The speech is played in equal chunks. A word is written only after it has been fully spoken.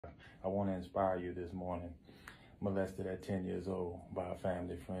I want to inspire you this morning. Molested at 10 years old by a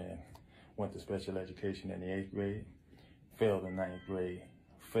family friend. Went to special education in the 8th grade. Failed the 9th grade.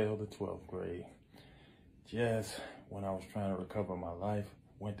 Failed the 12th grade. Just when I was trying to recover my life,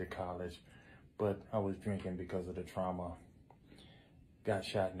 went to college, but I was drinking because of the trauma. Got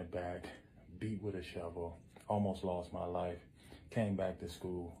shot in the back, beat with a shovel, almost lost my life. Came back to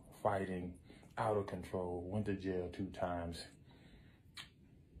school, fighting, out of control, went to jail 2 times,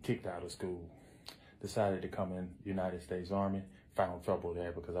 kicked out of school. Decided to come in United States Army, found trouble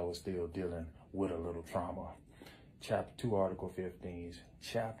there because I was still dealing with a little trauma. Chapter 2 Article 15s,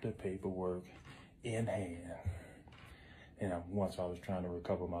 chapter paperwork in hand. And once I was trying to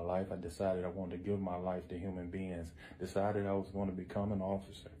recover my life, I decided I wanted to give my life to human beings. Decided I was going to become an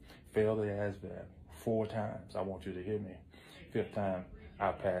officer. Failed the ASVAB 4 times. I want you to hear me. 5th time,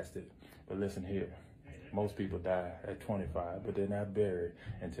 I passed it. But listen here. Most people die at 25, but they're not buried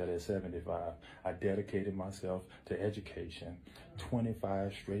until they're 75. I dedicated myself to education,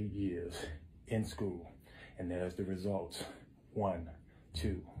 25 straight years in school. And there's the results. 1,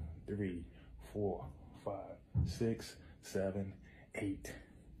 2, 3, 4, 5, 6, 7, 8.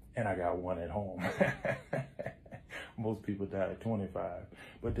 And I got 1 at home. Most people die at 25,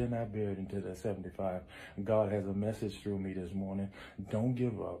 but they're not buried until they're 75. God has a message through me this morning. Don't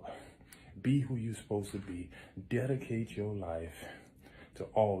give up. Be who you're supposed to be. Dedicate your life to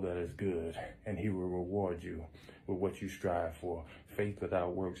all that is good, and he will reward you with what you strive for. Faith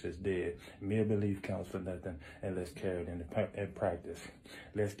without works is dead. Mere belief counts for nothing, and let's carry it in practice.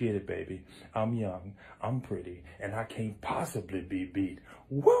 Let's get it, baby. I'm young, I'm pretty, and I can't possibly be beat.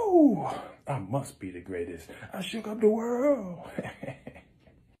 Woo! I must be the greatest. I shook up the world.